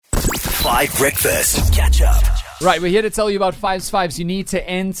5 Breakfast. Catch up. Right, we're here to tell you about Fives you need to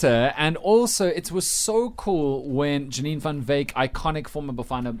enter. And also, it was so cool when Janine van Wyk, iconic former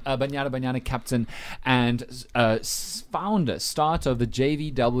Banyana captain and founder, starter of the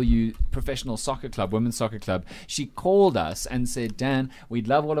JVW Professional Soccer Club, Women's Soccer Club, she called us and said, Dan, we'd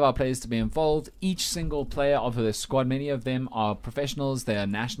love all of our players to be involved. Each single player of the squad, many of them are professionals, they are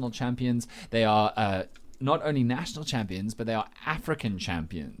national champions, they are not only national champions, but they are African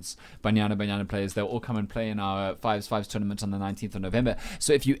champions. Banyana players, they'll all come and play in our Fives tournament on the 19th of November.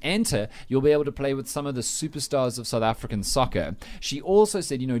 So if you enter, you'll be able to play with some of the superstars of South African soccer. She also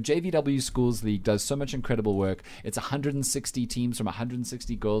said, JVW Schools League does so much incredible work. It's 160 teams from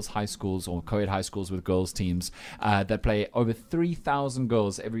 160 girls' high schools or co-ed high schools with girls' teams that play over 3,000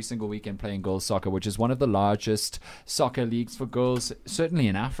 girls every single weekend playing girls' soccer, which is one of the largest soccer leagues for girls, certainly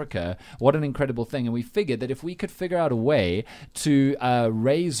in Africa. What an incredible thing. And we figured that if we could figure out a way to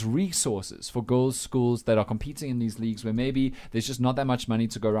raise resources for girls' schools that are competing in these leagues where maybe there's just not that much money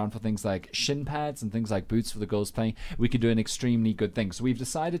to go around for things like shin pads and things like boots for the girls playing, we could do an extremely good thing. So we've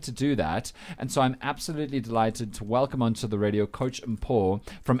decided to do that. And so I'm absolutely delighted to welcome onto the radio Coach Mpho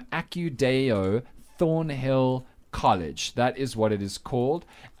from Acudeo Thornhill College. That is what it is called.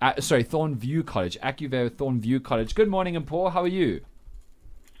 Thornview College. Acudeo Thornview College. Good morning, Mpho. How are you?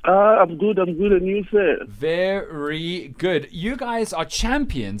 I'm good, and you, sir? Very good. You guys are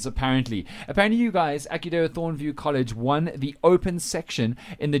champions, apparently. Apparently, you guys, Acudeo Thornview College, won the open section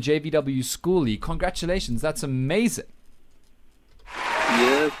in the JVW School League. Congratulations. That's amazing.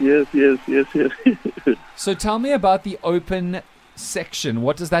 Yes. So tell me about the open section.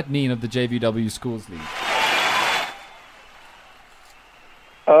 What does that mean of the JVW Schools League?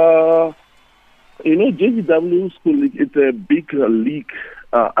 JVW School League, it's a big league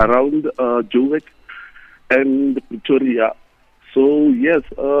around Joburg and Pretoria. So, yes,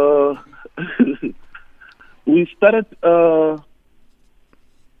 we started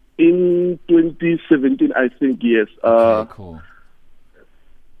in 2017, I think, yes. Okay, cool.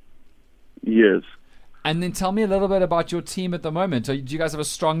 Yes. And then tell me a little bit about your team at the moment. Do you guys have a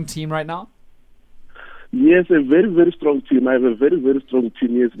strong team right now? Yes, a very, very strong team. I have a very, very strong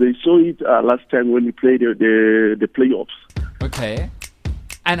team. Yes, they saw it last time when we played the playoffs. Okay.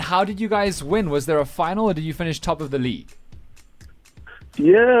 And how did you guys win? Was there a final or did you finish top of the league?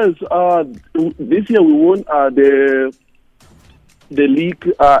 Yes, this year we won the league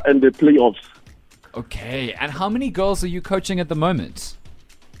and the playoffs. Okay. And how many girls are you coaching at the moment?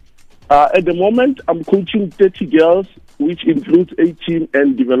 At the moment, I'm coaching 30 girls, which includes 18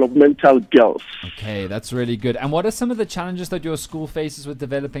 and developmental girls. Okay, that's really good. And what are some of the challenges that your school faces with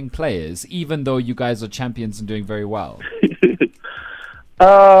developing players, even though you guys are champions and doing very well?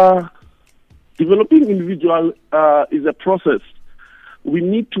 Developing individual is a process. We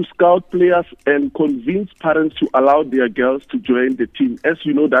need to scout players and convince parents to allow their girls to join the team. As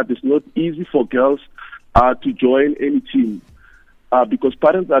you know, that is not easy for girls to join any team. Because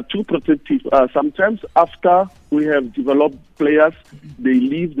parents are too protective. Sometimes after we have developed players, they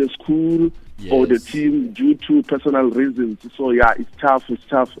leave the school or the team due to personal reasons. So, yeah, it's tough.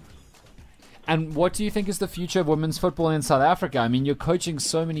 And what do you think is the future of women's football in South Africa? I mean, you're coaching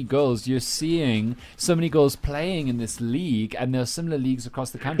so many girls. You're seeing so many girls playing in this league, and there are similar leagues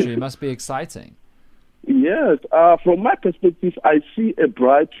across the country. It must be exciting. Yes. From my perspective, I see a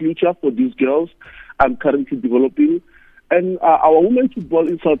bright future for these girls I'm currently developing. And our women's football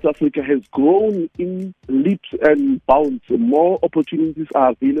in South Africa has grown in leaps and bounds. More opportunities are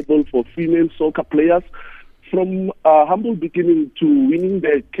available for female soccer players. From humble beginning to winning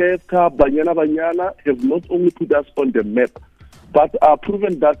the KFK Banyana have not only put us on the map, but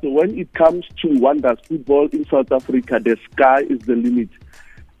proven that when it comes to wonders football in South Africa, the sky is the limit.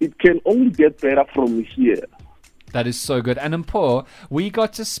 It can only get better from here. That is so good. And Mpho, we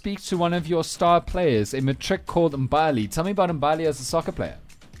got to speak to one of your star players, a matric called Mbali. Tell me about Mbali as a soccer player.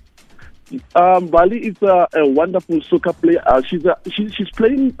 Mbali is a wonderful soccer player. She's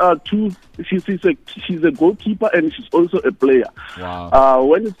playing she's a goalkeeper and she's also a player.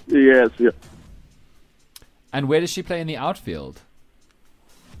 Wow. Yes. And where does she play in the outfield?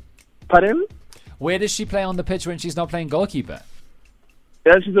 Pardon? Where does she play on the pitch when she's not playing goalkeeper?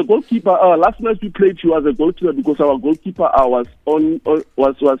 Yeah, she's a goalkeeper. Last night we played, she was a goalkeeper because our goalkeeper was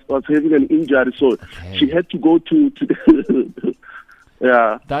having an injury, so she had to go to the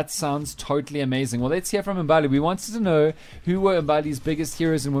yeah. That sounds totally amazing. Well, let's hear from Mbali. We wanted to know who were Mbali's biggest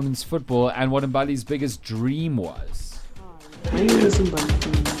heroes in women's football and what Mbali's biggest dream was. My name is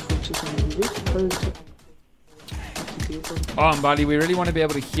Mbali. Oh, Mbali, we really want to be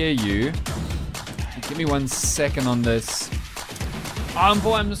able to hear you. Give me 1 second on this.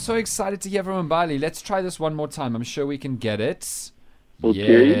 Boy, I'm so excited to hear from Mbali. Let's try this one more time. I'm sure we can get it.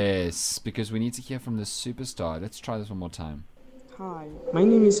 Okay. Yes, because we need to hear from the superstar. Let's try this one more time. Hi, my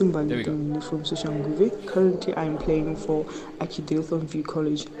name is There we Mbali go. Domini from Soshanguve. Currently, I am playing for Thornview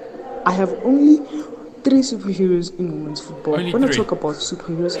College. I have only 3 superheroes in women's football. Only When I 3? talk about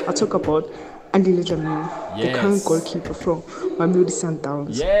superheroes, I talk about Andile Dlamini, the Yes. current goalkeeper from Mamelodi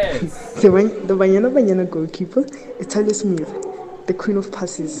Sundowns. Yes. The Banyana goalkeeper is Tyler Smith, the queen of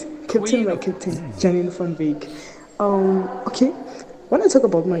passes, captain by captain, Janine van Beek. Okay, when I talk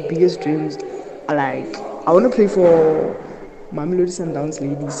about my biggest dreams, I want to play for Mamelodi Sundowns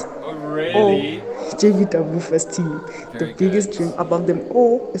ladies. Oh, really? JVW first team. Very The biggest good. dream above them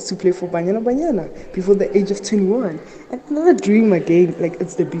all is to play for Banyana before the age of 21. And another dream again,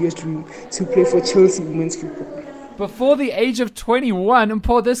 it's the biggest dream, to play for Chelsea women's football. Before the age of 21,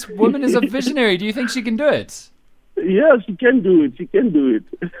 Mpho, this woman is a visionary. Do you think she can do it? Yes, you can do it. You can do it.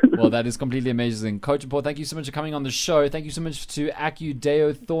 Well, that is completely amazing. Coach Mpho, thank you so much for coming on the show. Thank you so much to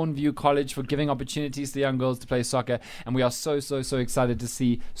Acudeo Thornview College for giving opportunities to young girls to play soccer. And we are so excited to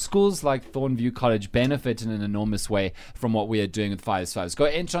see schools like Thornview College benefit in an enormous way from what we are doing with 5's5's. Go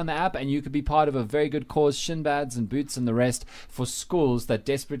enter on the app and you could be part of a very good cause, shin pads and boots and the rest, for schools that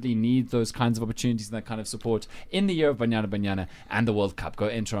desperately need those kinds of opportunities and that kind of support in the year of Banyana and the World Cup. Go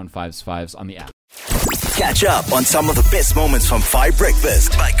enter on 5's5's on the app. Catch up on some of the best moments from 5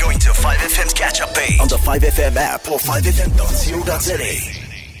 Breakfast by going to 5FM's catch-up page on the 5FM app or 5FM.co.za.